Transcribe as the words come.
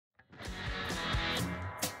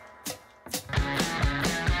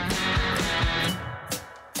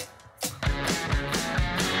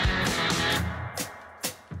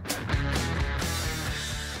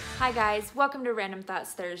Hi guys, welcome to Random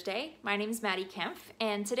Thoughts Thursday. My name is MaddiKempf,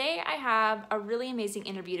 and today I have a really amazing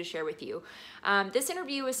interview to share with you. This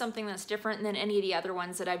interview is something that's different than any of the other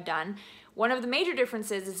ones that I've done. One of the major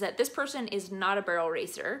differences is that this person is not a barrel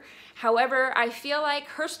racer. However, I feel like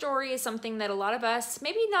her story is something that a lot of us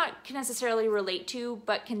maybe not can necessarily relate to,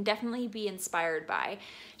 but can definitely be inspired by.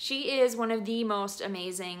 She is one of the most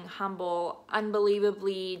amazing, humble,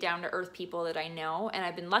 unbelievably down-to-earth people that I know, and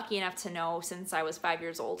I've been lucky enough to know since I was 5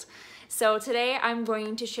 years old. So today I'm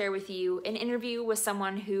going to share with you an interview with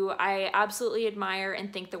someone who I absolutely admire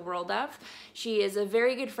and think the world of. She is a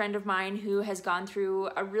very good friend of mine who has gone through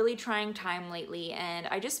a really trying time lately, and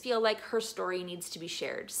I just feel like her story needs to be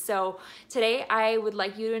shared. So today I would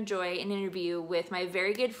like you to enjoy an interview with my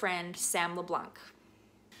very good friend, Sam Leblanc.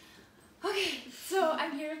 Okay, so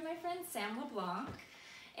I'm here with my friend Sam Leblanc,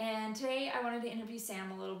 and today I wanted to interview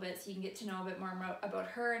Sam a little bit so you can get to know a bit more about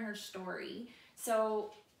her and her story.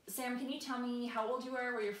 So Sam, can you tell me how old you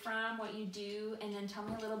are, where you're from, what you do, and then tell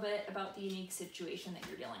me a little bit about the unique situation that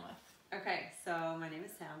you're dealing with. Okay, so my name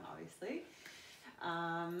is Sam, obviously.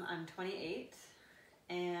 I'm 28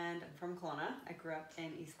 and I'm from Kelowna. I grew up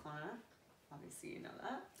in East Kelowna. Obviously you know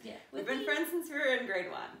that. Yeah. We've been friends since we were in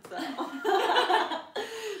grade 1, so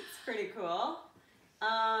it's pretty cool.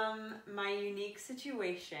 My unique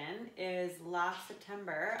situation is last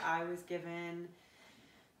September I was given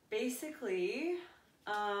basically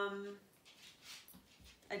a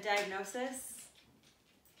diagnosis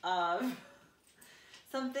of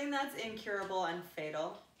something that's incurable and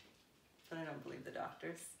fatal, but I don't believe the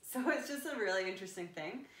doctors. So it's just a really interesting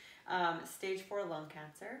thing. Stage 4 lung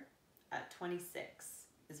cancer at 26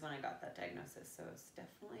 is when I got that diagnosis. So it's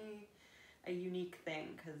definitely a unique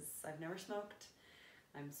thing because I've never smoked.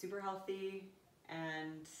 I'm super healthy,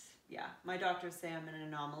 and yeah, my doctors say I'm an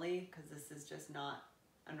anomaly because this is just not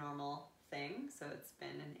a normal thing. So it's been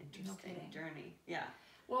an interesting journey. Yeah.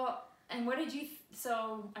 Well, and what did you,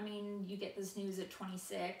 so, I mean, you get this news at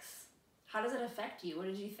 26. How does it affect you? What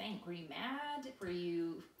did you think? Were you mad? Were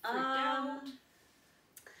you freaked out?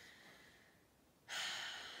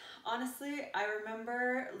 Honestly, I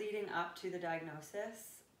remember leading up to the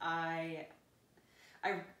diagnosis, I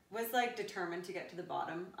was like determined to get to the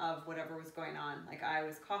bottom of whatever was going on. Like I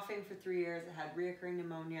was coughing for 3 years. I had reoccurring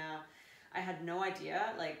pneumonia. I had no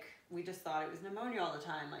idea. Like we just thought it was pneumonia all the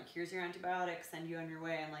time. Like here's your antibiotics, send you on your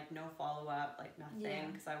way, and like no follow-up, like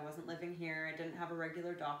nothing, because I wasn't living here. I didn't have a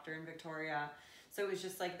regular doctor in Victoria. So it was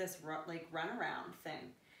just like this run around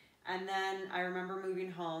thing. And then I remember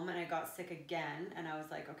moving home and I got sick again, and I was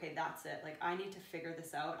like, okay, that's it. Like I need to figure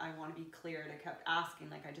this out. I want to be cleared. I kept asking,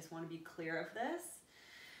 like, I just want to be clear of this.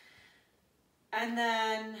 And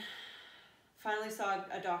then finally saw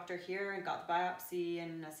a doctor here and got the biopsy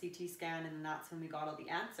and a CT scan, and that's when we got all the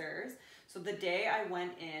answers. So the day I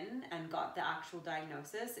went in and got the actual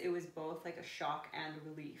diagnosis, it was both like a shock and a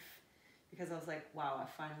relief, because I was like, wow, I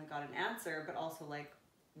finally got an answer, but also like,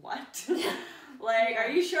 what? Like, are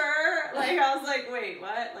you sure? Like, I was like, wait,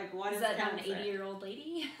 what? Like, what is that cancer? Not an 80-year-old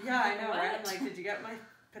lady? Yeah, I know, right? I'm like, did you get my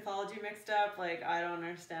pathology mixed up? Like, I don't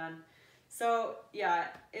understand. So yeah,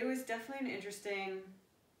 it was definitely an interesting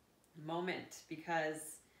moment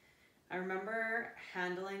because I remember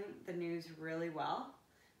handling the news really well.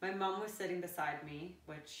 My mom was sitting beside me,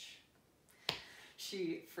 which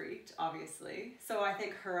she freaked, obviously. So I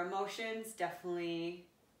think her emotions definitely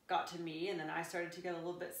got to me, and then I started to get a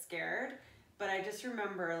little bit scared. But I just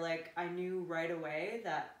remember, like, I knew right away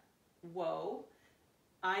that, whoa,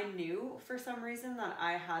 I knew for some reason that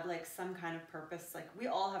I had like some kind of purpose. Like we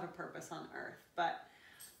all have a purpose on earth, but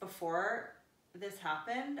before this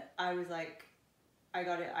happened, I was like, I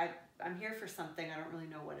got it. I'm here for something. I don't really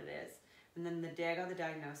know what it is. And then the day I got the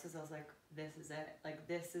diagnosis, I was like, this is it. Like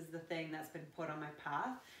this is the thing that's been put on my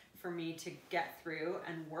path for me to get through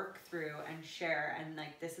and work through and share. And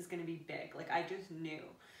like, this is going to be big. Like I just knew.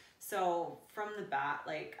 So from the bat,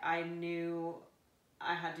 like I knew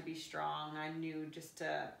I had to be strong. I knew just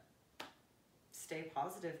to stay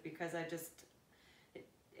positive, because I just,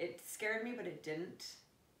 it scared me, but it didn't,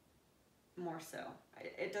 more so.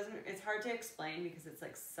 It's hard to explain because it's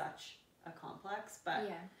like such a complex, but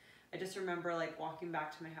yeah. I just remember like walking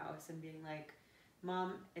back to my house and being like,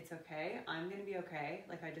 Mom, it's okay. I'm going to be okay.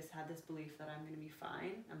 Like I just had this belief that I'm going to be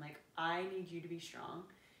fine. I'm like, I need you to be strong,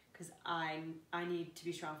 because I need to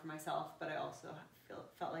be strong for myself, but I also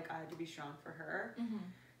felt like I had to be strong for her. Mm-hmm.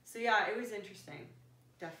 So yeah, it was interesting,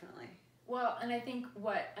 definitely. Well, and I think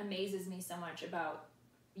what amazes me so much about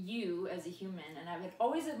you as a human, and I would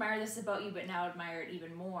always admire this about you, but now admire it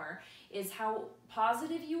even more, is how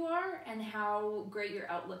positive you are and how great your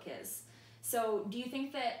outlook is. So do you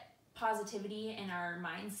think that positivity and our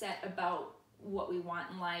mindset about what we want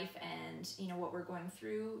in life and, you know, what we're going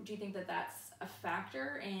through, do you think that that's a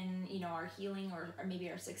factor in, you know, our healing or maybe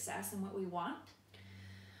our success and what we want?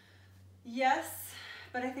 Yes,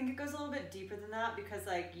 but I think it goes a little bit deeper than that, because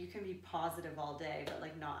like you can be positive all day but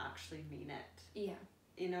like not actually mean it. Yeah.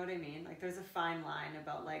 You know what I mean? Like there's a fine line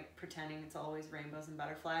about like pretending it's always rainbows and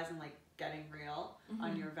butterflies and like getting real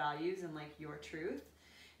on your values and like your truth.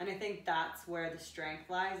 And I think that's where the strength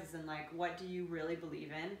lies, is in like, what do you really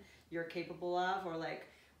believe in, you're capable of, or like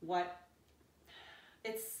what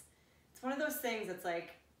it's one of those things that's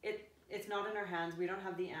like it's not in our hands. We don't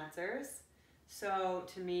have the answers. So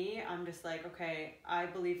to me, I'm just like, okay, I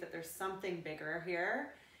believe that there's something bigger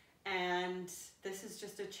here, and this is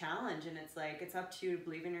just a challenge, and it's like, it's up to you to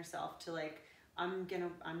believe in yourself, to like, I'm gonna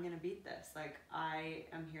beat this. Like, I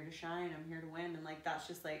am here to shine, I'm here to win, and like that's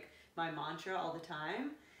just like my mantra all the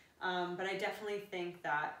time. But I definitely think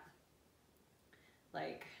that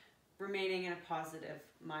like remaining in a positive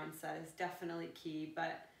mindset is definitely key,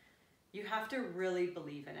 but you have to really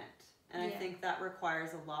believe in it. And I think that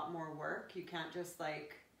requires a lot more work. You can't just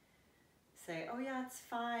like say, oh yeah, it's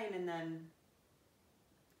fine, and then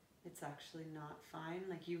it's actually not fine.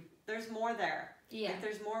 Like there's more there. Yeah. Like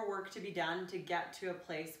there's more work to be done to get to a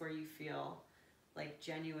place where you feel like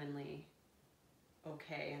genuinely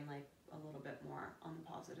okay and like a little bit more on the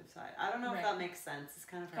positive side. I don't know if that makes sense. It's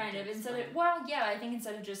kind of hard to explain. I think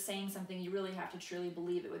instead of just saying something, you really have to truly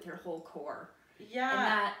believe it with your whole core. Yeah. And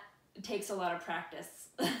that takes a lot of practice.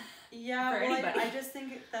 Yeah, well, I just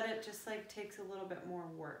think that it just like takes a little bit more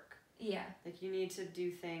work. Yeah. Like you need to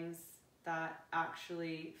do things that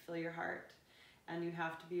actually fill your heart, and you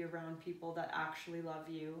have to be around people that actually love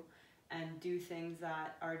you and do things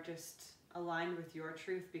that are just aligned with your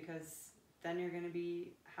truth, because then you're going to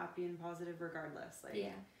be happy and positive regardless.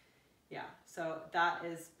 Like, yeah. So that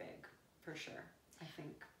is big for sure. I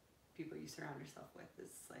think people you surround yourself with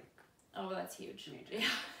is like, oh, that's huge. Major.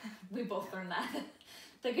 Yeah, we both learned that.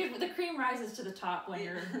 The cream rises to the top when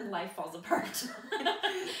your life falls apart.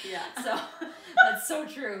 Yeah. So that's so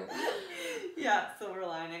true. Yeah, silver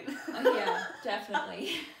lining. Yeah,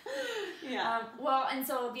 definitely. Yeah. Well, and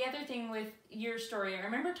so the other thing with your story, I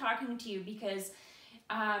remember talking to you because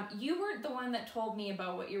you weren't the one that told me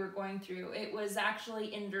about what you were going through. It was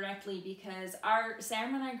actually indirectly, because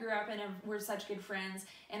Sam and I grew up and we're such good friends,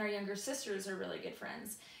 and our younger sisters are really good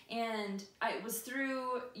friends. And it was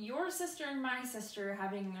through your sister and my sister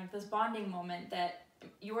having like this bonding moment that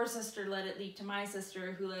your sister let it leak to my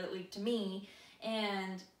sister, who let it leak to me.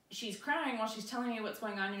 And she's crying while she's telling me what's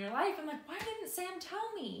going on in your life. I'm like, why didn't Sam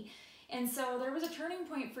tell me? And so there was a turning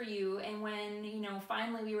point for you. And when, you know,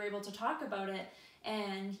 finally we were able to talk about it,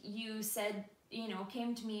 and you said, you know,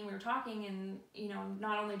 came to me and we were talking, and, you know,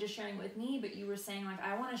 not only just sharing it with me, but you were saying like,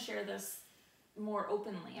 I want to share this more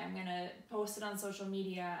openly. I'm going to post it on social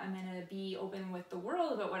media. I'm going to be open with the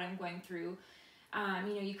world about what I'm going through.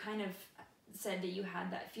 You know, you kind of said that you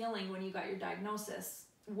had that feeling when you got your diagnosis.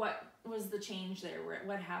 What was the change there?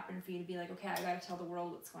 What happened for you to be like, okay, I got to tell the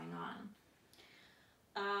world what's going on?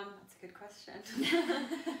 That's a good question.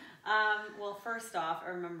 Well, first off,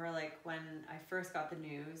 I remember like when I first got the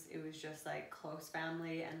news, it was just like close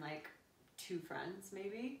family and like 2 friends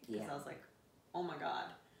maybe. Because I was like, oh my God.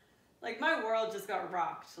 Like my world just got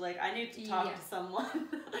rocked. Like I need to talk to someone.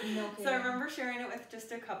 No So I remember sharing it with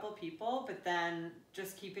just a couple people, but then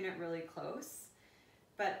just keeping it really close.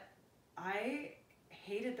 But I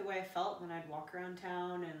hated the way I felt when I'd walk around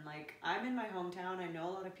town, and like I'm in my hometown, I know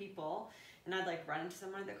a lot of people, and I'd like run into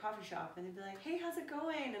someone at the coffee shop and they'd be like, hey, how's it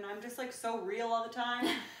going? And I'm just like so real all the time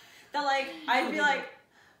that like I'd be like,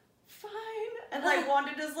 fine, and like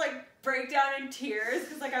wanted to just like break down in tears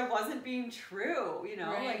because like I wasn't being true, you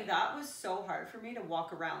know. Like that was so hard for me to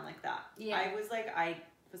walk around like that. I was like I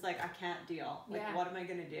can't deal. Like what am I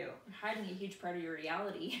gonna do? You're hiding a huge part of your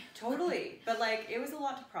reality. Totally. But like it was a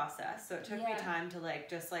lot to process, so it took me time to like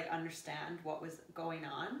just like understand what was going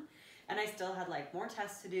on. And I still had like more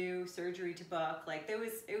tests to do, surgery to book. Like it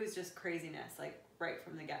was just craziness, like right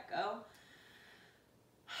from the get-go.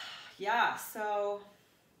 Yeah, so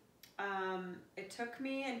it took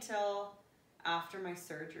me until after my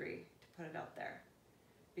surgery to put it out there,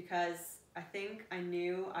 because I think I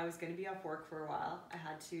knew I was going to be off work for a while. I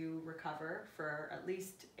had to recover for at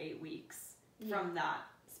least 8 weeks from that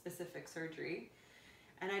specific surgery.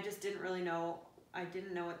 And I just didn't really know, I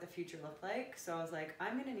didn't know what the future looked like. So I was like,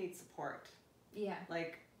 I'm going to need support. Yeah.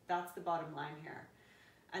 Like, that's the bottom line here.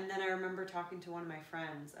 And then I remember talking to one of my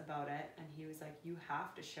friends about it, and he was like, you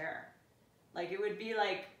have to share. Like, it would be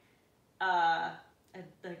like, what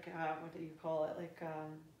do you call it? Like,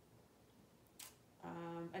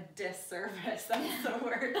 a disservice. That's the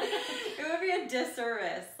word. It would be a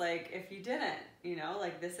disservice, like, if you didn't, you know,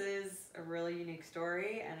 like, this is a really unique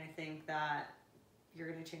story, and I think that you're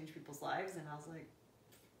going to change people's lives. And I was like,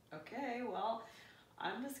 okay, well,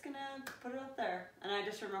 I'm just going to put it up there. And I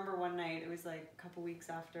just remember one night, it was like a couple weeks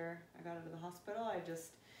after I got out of the hospital, I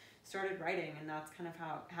just started writing, and that's kind of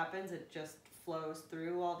how it happens. It just flows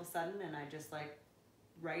through all of a sudden, and I just like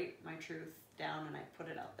write my truth down and I put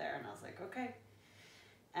it out there, and I was like, okay.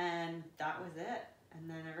 And that was it. And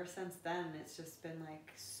then ever since then, it's just been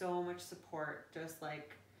like so much support,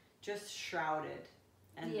 just shrouded.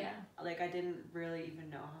 And like, I didn't really even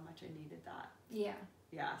know how much I needed that. Yeah.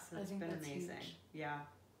 Yeah, so it's been amazing. Huge. Yeah.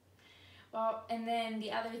 Well, and then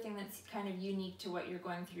the other thing that's kind of unique to what you're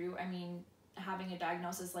going through, I mean, having a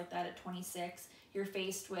diagnosis like that at 26, you're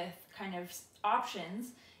faced with kind of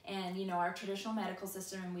options, and, you know, our traditional medical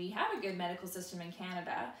system, and we have a good medical system in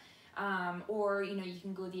Canada, or, you know, you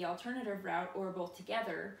can go the alternative route or both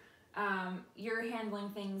together. You're handling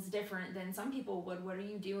things different than some people would. What are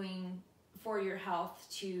you doing for your health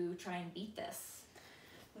to try and beat this?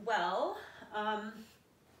 Well,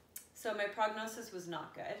 so my prognosis was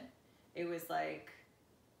not good. It was like,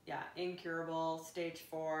 yeah, incurable, stage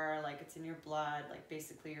 4, like, it's in your blood, like,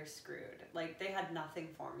 basically you're screwed. Like, they had nothing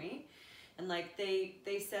for me. And like,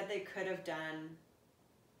 they said they could have done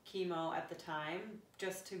chemo at the time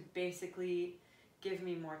just to basically give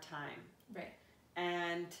me more time. Right.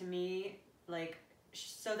 And to me, like,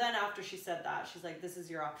 so then after she said that, she's like, this is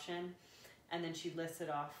your option. And then she listed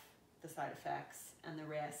off the side effects and the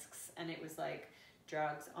risks. And it was like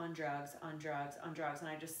drugs on drugs on drugs on drugs. And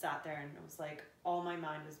I just sat there, and it was like, all my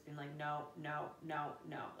mind was being like, no, no, no,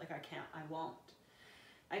 no. Like, I can't, I won't.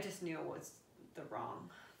 I just knew it was the wrong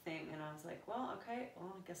thing. And I was like, well, okay,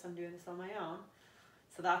 well, I guess I'm doing this on my own.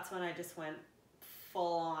 So that's when I just went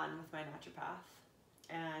full on with my naturopath.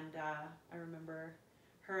 And I remember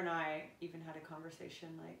her and I even had a conversation,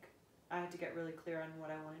 like, I had to get really clear on what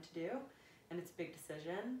I wanted to do. And it's a big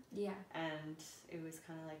decision. Yeah. And it was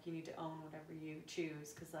kind of like, you need to own whatever you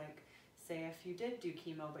choose. Because, like, say if you did do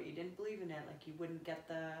chemo but you didn't believe in it, like, you wouldn't get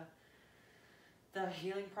the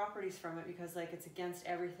healing properties from it, because, like, it's against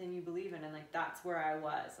everything you believe in. And, like, that's where I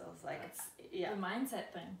was. I was like, that's the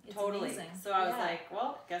mindset thing. It's totally amazing. So I was like,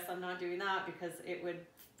 well, guess I'm not doing that, because it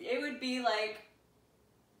would be like,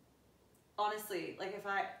 honestly, like, if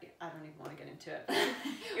I don't even want to get into it.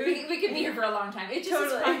 We could be here for a long time. It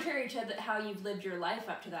just is contrary to how you've lived your life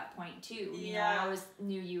up to that point too. You know, I always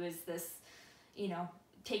knew you as this, you know,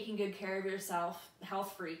 taking good care of yourself,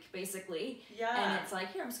 health freak, basically. Yeah. And it's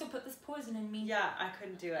like, here, I'm just gonna put this poison in me. Yeah, I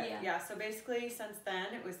couldn't do it. Yeah. So basically, since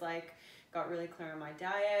then, it was like, got really clear on my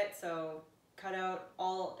diet. So cut out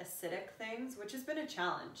all acidic things, which has been a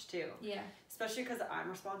challenge too. Yeah. Especially because I'm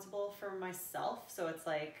responsible for myself. So it's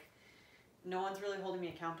like, no one's really holding me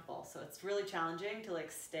accountable. So it's really challenging to,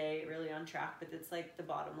 like, stay really on track, but it's like the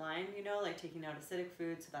bottom line, you know, like taking out acidic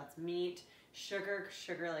food. So that's meat, sugar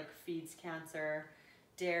like feeds cancer,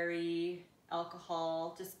 dairy,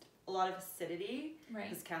 alcohol, just a lot of acidity,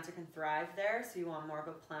 because cancer can thrive there. So you want more of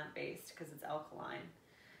a plant-based because it's alkaline.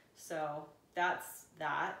 So that's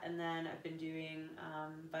that. And then I've been doing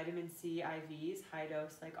vitamin C IVs, high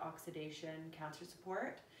dose, like, oxidation, cancer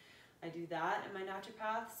support. I do that in my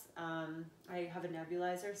naturopaths. I have a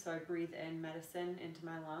nebulizer, so I breathe in medicine into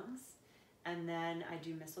my lungs. And then I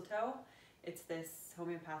do mistletoe. It's this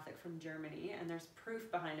homeopathic from Germany, and there's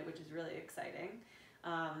proof behind it, which is really exciting.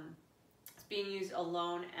 It's being used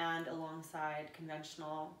alone and alongside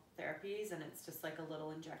conventional therapies, and it's just like a little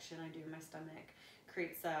injection I do in my stomach.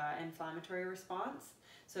 Creates an inflammatory response.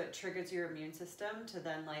 So it triggers your immune system to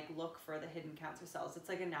then, like, look for the hidden cancer cells. It's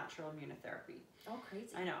like a natural immunotherapy. Oh,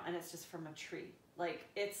 crazy. I know, and it's just from a tree. Like,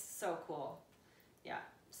 it's so cool. Yeah,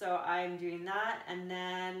 so I'm doing that, and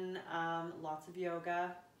then lots of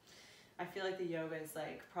yoga. I feel like the yoga is,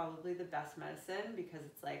 like, probably the best medicine, because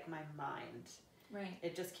it's like my mind. Right.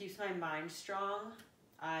 It just keeps my mind strong.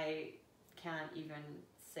 I can't even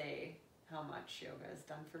say how much yoga has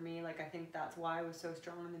done for me. Like, I think that's why I was so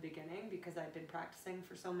strong in the beginning, because I'd been practicing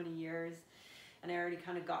for so many years, and I already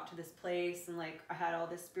kind of got to this place, and, like, I had all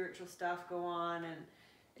this spiritual stuff go on, and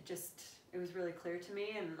it was really clear to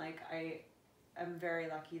me, and, like, I'm very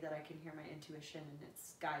lucky that I can hear my intuition, and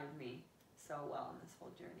it's guided me so well in this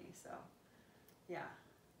whole journey. So yeah.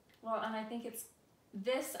 Well, and I think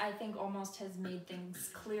I think almost has made things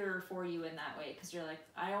clearer for you in that way, because you're like,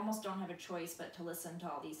 I almost don't have a choice but to listen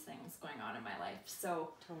to all these things going on in my life.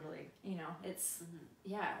 So totally, you know, it's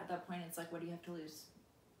at that point, it's like, what do you have to lose?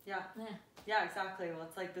 Yeah, exactly. Well,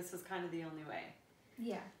 it's like, this was kind of the only way.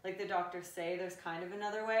 Yeah. Like the doctors say there's kind of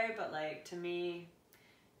another way, but like to me,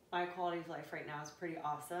 my quality of life right now is pretty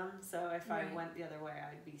awesome. So if I went the other way,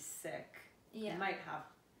 I'd be sick. Yeah. I might have.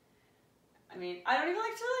 I mean, I don't even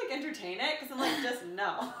like to like entertain it because I'm like, just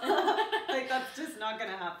no. Like that's just not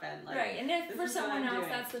gonna happen. Like, right. And if for someone else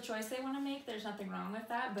that's the choice they want to make, there's nothing wrong with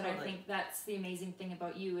that. But I think that's the amazing thing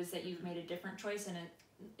about you is that you've made a different choice, and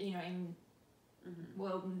it, you know, and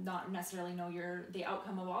will not necessarily know the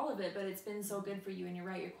outcome of all of it, but it's been so good for you. And you're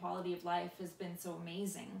right, your quality of life has been so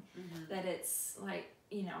amazing that it's like,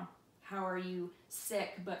 you know, how are you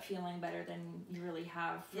sick but feeling better than you really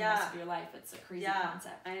have for the rest of your life? It's a crazy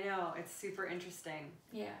concept. I know. It's super interesting.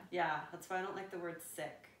 Yeah. Yeah. That's why I don't like the word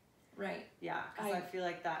sick. Right. Yeah. Because I feel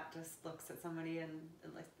like that just looks at somebody and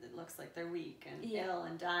it looks like they're weak and ill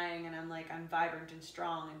and dying. And I'm like, I'm vibrant and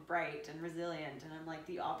strong and bright and resilient. And I'm like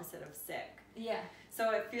the opposite of sick. Yeah.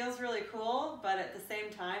 So it feels really cool. But at the same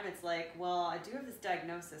time, it's like, well, I do have this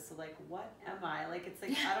diagnosis. So like, what am I? Like, it's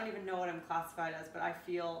like, I don't even know what I'm classified as, but I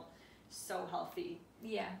feel so healthy.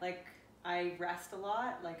 Yeah. Like I rest a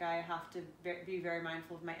lot. Like I have to be very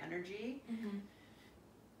mindful of my energy.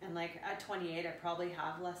 And like at 28, I probably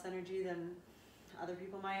have less energy than other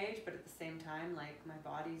people my age, but at the same time, like my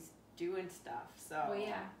body's doing stuff. So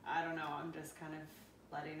I don't know. I'm just kind of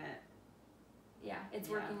letting it. Yeah, it's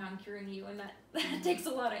working on curing you, and that takes a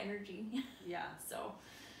lot of energy. Yeah. So,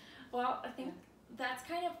 well, I think that's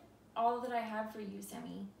kind of all that I have for you,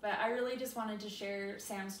 Sammy. But I really just wanted to share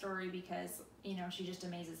Sam's story because, you know, she just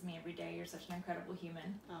amazes me every day. You're such an incredible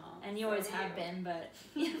human. And you always have been, but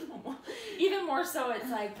even more so, it's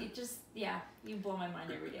like, it just, you blow my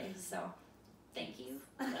mind every day. So, thank you.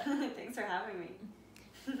 Thanks for having me.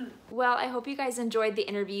 Well, I hope you guys enjoyed the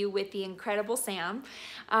interview with the incredible Sam.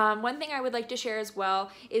 One thing I would like to share as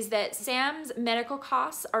well is that Sam's medical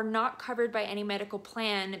costs are not covered by any medical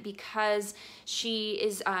plan because she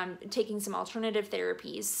is taking some alternative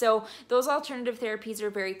therapies. So those alternative therapies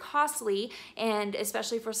are very costly, and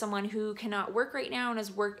especially for someone who cannot work right now and is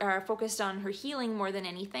focused on her healing more than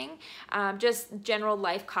anything, just general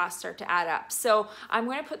life costs start to add up. So I'm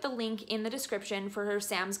going to put the link in the description for her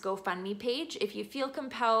Sam's GoFundMe page. If you feel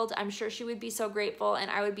compelled, I'm sure she would be so grateful,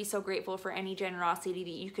 and I would be so grateful for any generosity that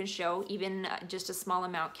you can show. Even just a small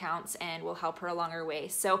amount counts and will help her along her way.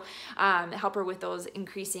 So help her with those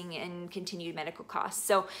increasing and continued medical costs.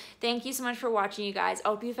 So thank you so much for watching, you guys. I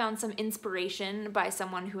hope you found some inspiration by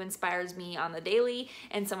someone who inspires me on the daily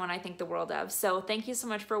and someone I think the world of. So thank you so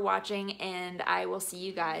much for watching, and I will see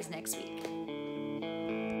you guys next week.